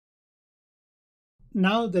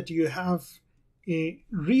now that you have a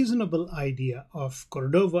reasonable idea of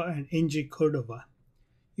Cordova and NG Cordova,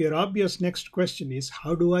 your obvious next question is,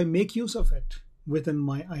 how do I make use of it within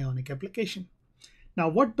my Ionic application? Now,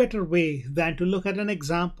 what better way than to look at an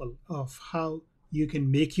example of how you can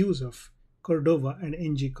make use of Cordova and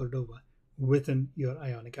NG Cordova within your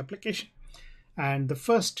Ionic application? And the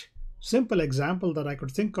first simple example that I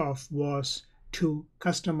could think of was to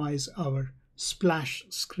customize our splash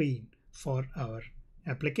screen for our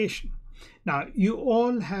application. Now, you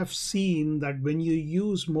all have seen that when you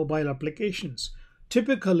use mobile applications,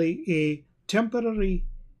 typically a temporary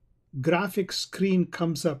graphic screen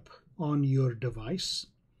comes up on your device,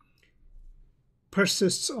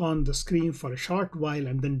 persists on the screen for a short while,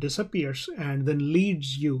 and then disappears, and then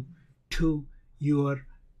leads you to your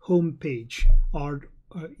home page or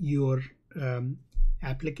your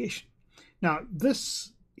application. Now,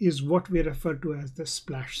 this is what we refer to as the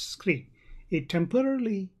splash screen. It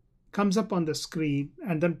temporarily comes up on the screen,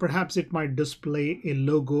 and then perhaps it might display a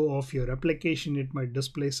logo of your application. It might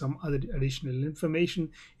display some other additional information.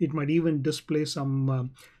 It might even display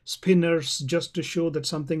some spinners just to show that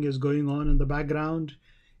something is going on in the background.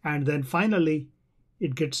 And then finally,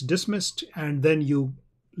 it gets dismissed, and then you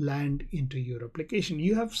land into your application.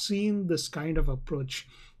 You have seen this kind of approach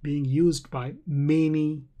being used by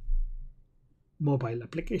many mobile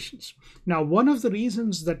applications. Now, one of the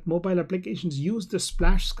reasons that mobile applications use the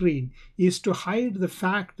splash screen is to hide the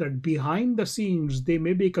fact that behind the scenes they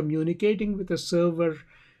may be communicating with a server,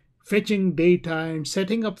 fetching data and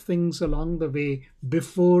setting up things along the way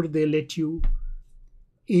before they let you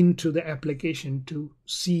into the application to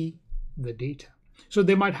see the data. So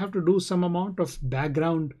they might have to do some amount of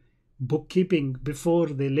background bookkeeping before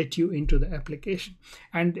they let you into the application.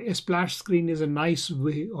 And a splash screen is a nice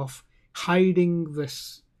way of hiding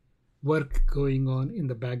this work going on in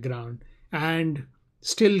the background and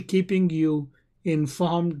still keeping you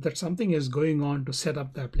informed that something is going on to set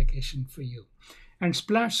up the application for you. And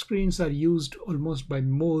splash screens are used almost by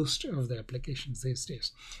most of the applications these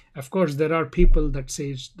days. Of course, there are people that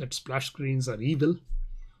say that splash screens are evil.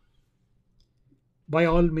 By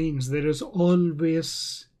all means, there is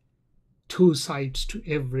always two sides to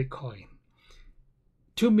every coin.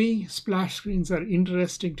 To me, splash screens are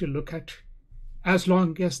interesting to look at as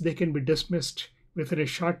long as they can be dismissed within a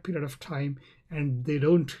short period of time and they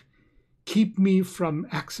don't keep me from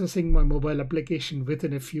accessing my mobile application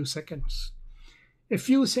within a few seconds. A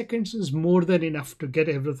few seconds is more than enough to get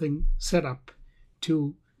everything set up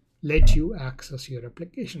to let you access your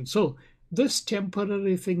application. So this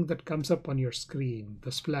temporary thing that comes up on your screen,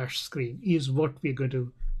 the splash screen, is what we're going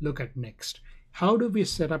to look at next. How do we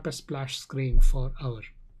set up a splash screen for our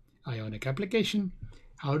Ionic application?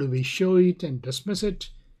 How do we show it and dismiss it?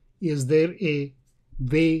 Is there a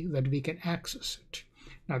way that we can access it?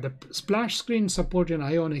 Now, the splash screen support in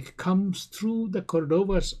Ionic comes through the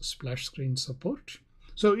Cordova's splash screen support.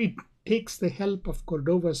 So it takes the help of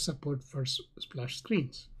Cordova's support for splash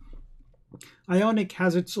screens. Ionic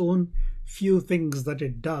has its own few things that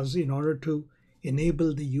it does in order to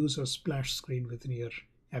enable the use of splash screen within your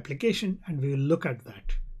application, and we will look at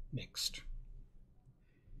that next.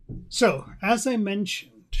 So, as I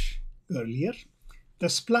mentioned earlier, the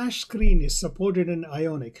splash screen is supported in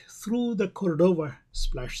Ionic through the Cordova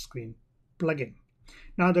splash screen plugin.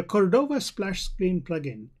 Now, the Cordova splash screen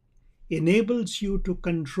plugin enables you to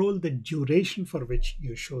control the duration for which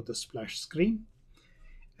you show the splash screen,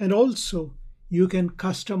 and also you can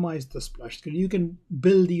customize the splash screen. You can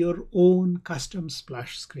build your own custom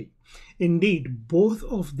splash screen. Indeed, both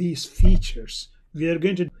of these features, we are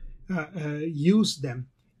going to use them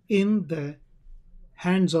in the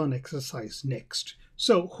hands-on exercise next.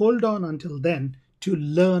 So hold on until then to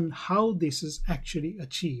learn how this is actually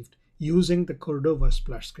achieved using the Cordova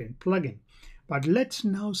splash screen plugin. But let's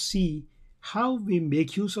now see how we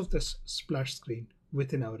make use of this splash screen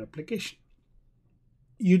within our application.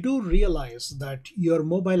 You do realize that your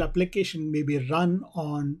mobile application may be run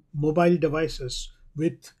on mobile devices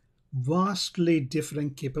with vastly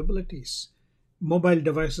different capabilities. Mobile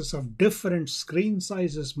devices of different screen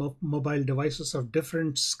sizes, mobile devices of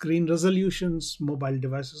different screen resolutions, mobile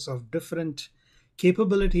devices of different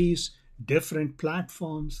capabilities, different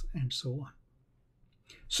platforms, and so on.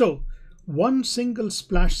 So, one single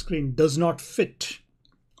splash screen does not fit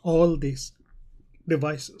all these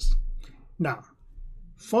devices. Now,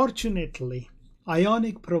 fortunately,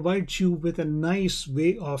 Ionic provides you with a nice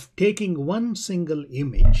way of taking one single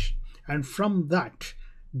image and from that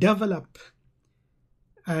develop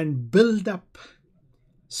and build up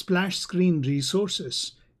splash screen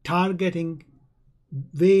resources targeting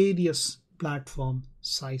various platforms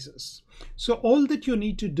sizes. So all that you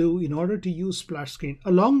need to do in order to use splash screen,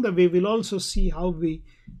 along the way we'll also see how we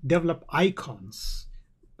develop icons,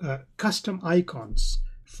 custom icons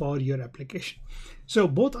for your application. So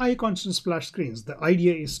both icons and splash screens, the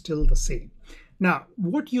idea is still the same. Now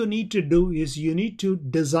what you need to do is you need to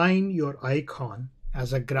design your icon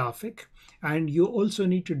as a graphic, and you also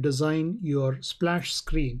need to design your splash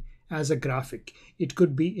screen as a graphic. It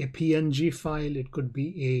could be a PNG file, it could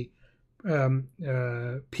be a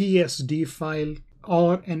PSD file,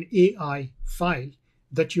 or an AI file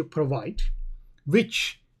that you provide,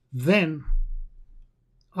 which then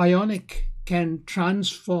Ionic can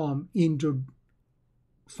transform into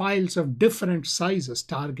files of different sizes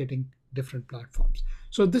targeting different platforms.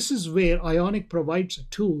 So this is where Ionic provides a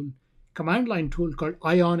tool, command line tool called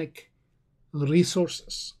Ionic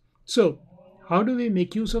Resources. So how do we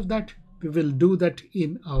make use of that? We will do that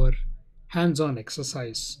in our hands-on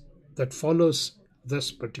exercise that follows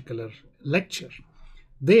this particular lecture.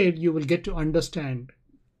 There you will get to understand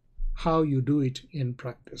how you do it in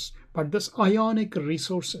practice. But this Ionic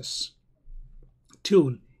Resources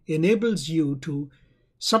tool enables you to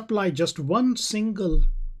supply just one single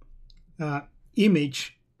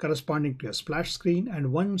image corresponding to a splash screen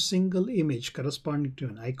and one single image corresponding to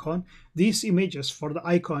an icon. These images, for the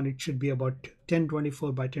icon it should be about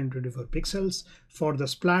 1024 by 1024 pixels. For the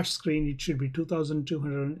splash screen it should be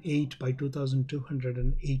 2208 by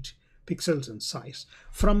 2208 pixels in size.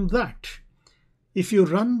 From that, if you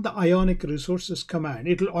run the Ionic Resources command,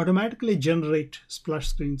 it will automatically generate splash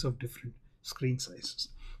screens of different screen sizes.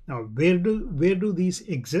 Now where do these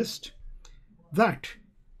exist? That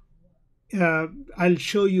I'll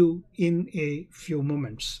show you in a few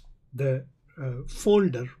moments, the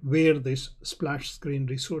folder where this splash screen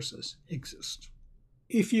resources exist.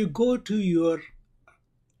 If you go to your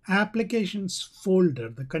applications folder,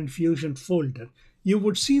 the confusion folder, you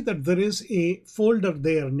would see that there is a folder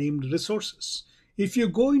there named resources. If you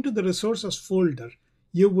go into the resources folder,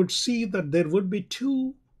 you would see that there would be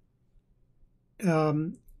two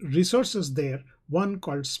resources there, one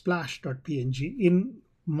called splash.png. In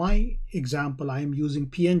my example, I am using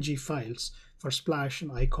PNG files for splash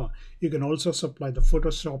and icon. You can also supply the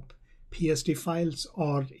Photoshop PSD files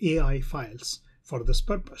or AI files for this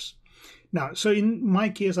purpose. Now, so in my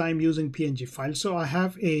case, I am using PNG files. So I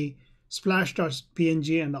have a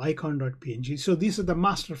splash.png and icon.png. So these are the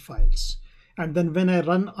master files. And then when I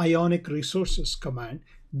run Ionic Resources command,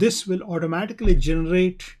 this will automatically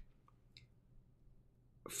generate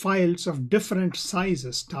files of different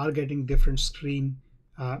sizes targeting different screen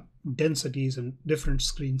densities and different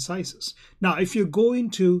screen sizes. Now, if you go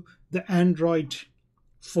into the Android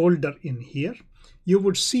folder in here, you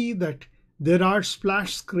would see that there are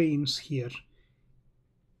splash screens here.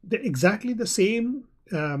 They're exactly the same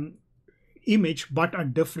image, but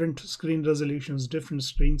at different screen resolutions, different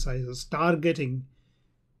screen sizes, targeting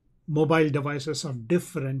mobile devices of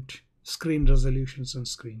different screen resolutions and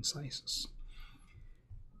screen sizes.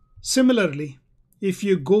 Similarly, if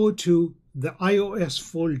you go to the iOS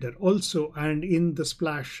folder also, and in the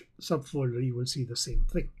Splash subfolder, you will see the same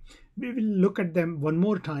thing. We will look at them one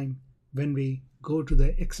more time when we go to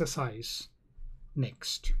the exercise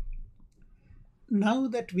next. Now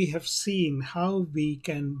that we have seen how we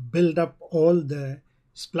can build up all the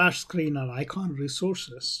splash screen or icon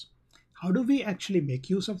resources, how do we actually make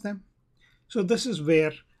use of them? So this is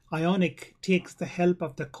where Ionic takes the help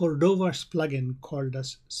of the Cordova's plugin called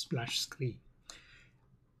as SplashScreen.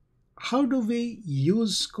 How do we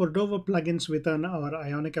use Cordova plugins within our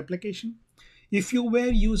Ionic application? If you were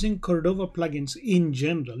using Cordova plugins in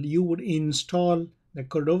general, you would install the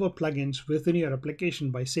Cordova plugins within your application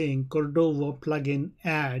by saying Cordova plugin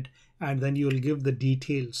add, and then you will give the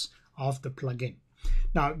details of the plugin.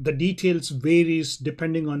 Now, the details varies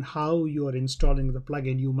depending on how you are installing the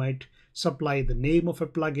plugin. You might supply the name of a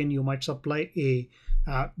plugin, you might supply a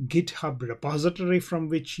GitHub repository from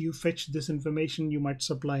which you fetch this information, you might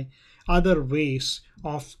supply other ways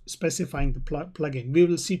of specifying the plugin. We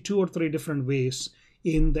will see 2 or 3 different ways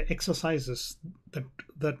in the exercises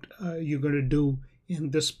that you're going to do in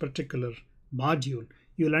this particular module.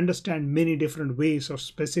 You'll understand many different ways of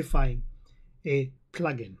specifying a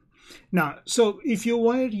plugin. Now, so if you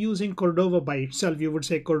were using Cordova by itself, you would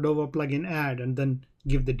say Cordova plugin add and then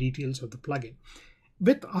give the details of the plugin.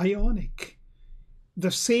 With Ionic,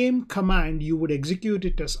 the same command, you would execute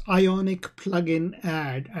it as Ionic plugin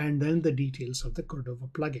add and then the details of the Cordova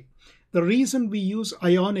plugin. The reason we use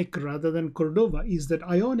Ionic rather than Cordova is that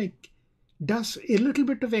Ionic does a little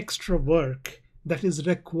bit of extra work that is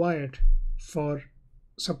required for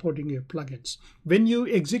supporting your plugins. When you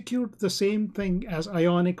execute the same thing as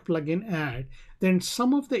Ionic plugin add, then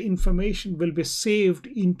some of the information will be saved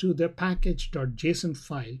into the package.json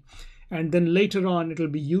file, and then later on it will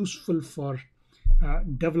be useful for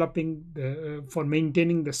for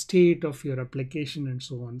maintaining the state of your application and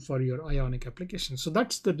so on for your Ionic application. So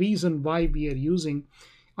that's the reason why we are using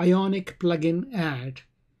Ionic plugin add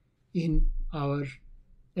in our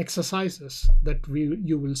exercises that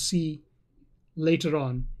you will see later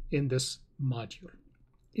on in this module,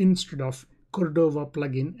 instead of Cordova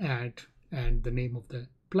plugin add and the name of the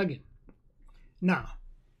plugin. Now,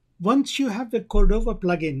 once you have the Cordova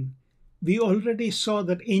plugin, we already saw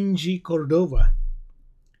that ng Cordova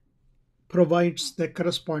provides the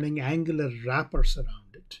corresponding Angular wrappers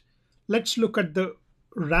around it. Let's look at the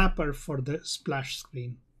wrapper for the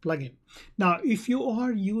SplashScreen plugin. Now, if you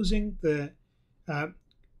are using the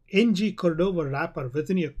ng Cordova wrapper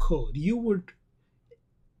within your code, you would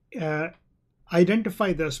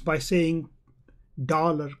identify this by saying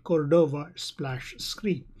 $Cordova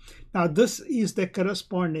 /screen. Now, this is the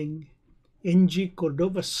corresponding ng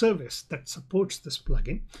Cordova service that supports this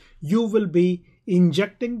plugin. You will be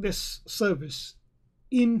injecting this service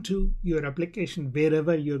into your application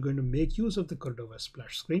wherever you're going to make use of the Cordova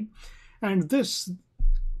SplashScreen. And this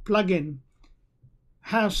plugin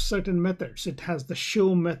has certain methods. It has the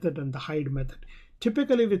show method and the hide method.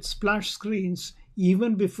 Typically with splash screens,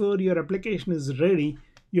 even before your application is ready,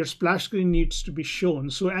 your splash screen needs to be shown.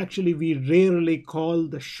 So actually we rarely call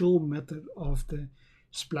the show method of the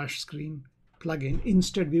splash screen plugin.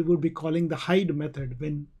 Instead, we would be calling the hide method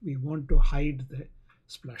when we want to hide the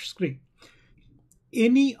splash screen.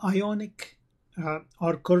 Any Ionic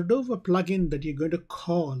or Cordova plugin that you're going to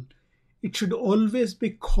call, it should always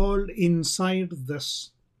be called inside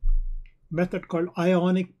this method called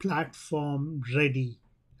Ionic platform ready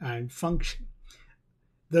and function.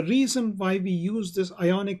 The reason why we use this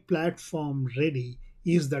Ionic platform ready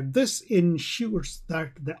is that this ensures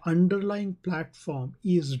that the underlying platform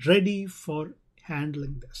is ready for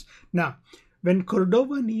handling this. Now, when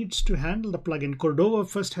Cordova needs to handle the plugin, Cordova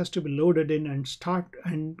first has to be loaded in and start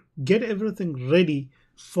and get everything ready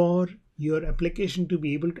for your application to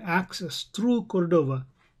be able to access through Cordova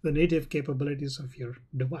the native capabilities of your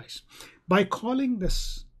device. By calling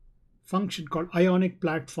this function called Ionic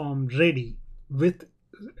platform ready with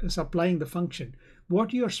supplying the function,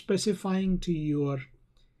 what you're specifying to your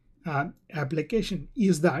application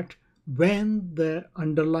is that when the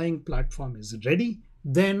underlying platform is ready,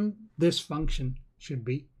 then this function should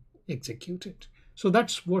be executed. So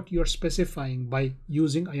that's what you're specifying by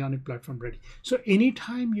using Ionic platform ready. So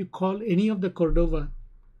anytime you call any of the Cordova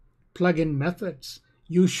plugin methods,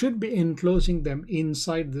 you should be enclosing them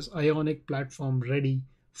inside this Ionic platform ready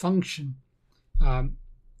function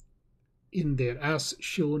in there as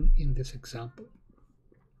shown in this example.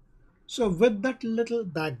 So with that little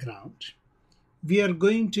background, we are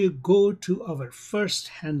going to go to our first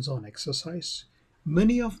hands-on exercise.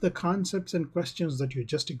 Many of the concepts and questions that you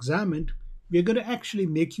just examined, we're going to actually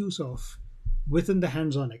make use of within the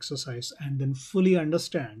hands-on exercise and then fully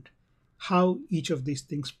understand how each of these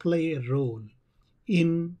things play a role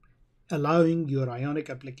in allowing your Ionic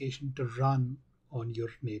application to run on your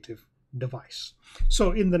native device.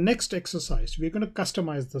 So in the next exercise, we're going to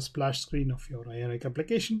customize the splash screen of your Ionic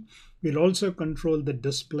application. We'll also control the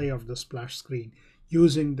display of the splash screen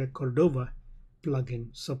using the Cordova plugin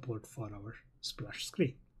support for our splash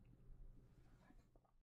screen.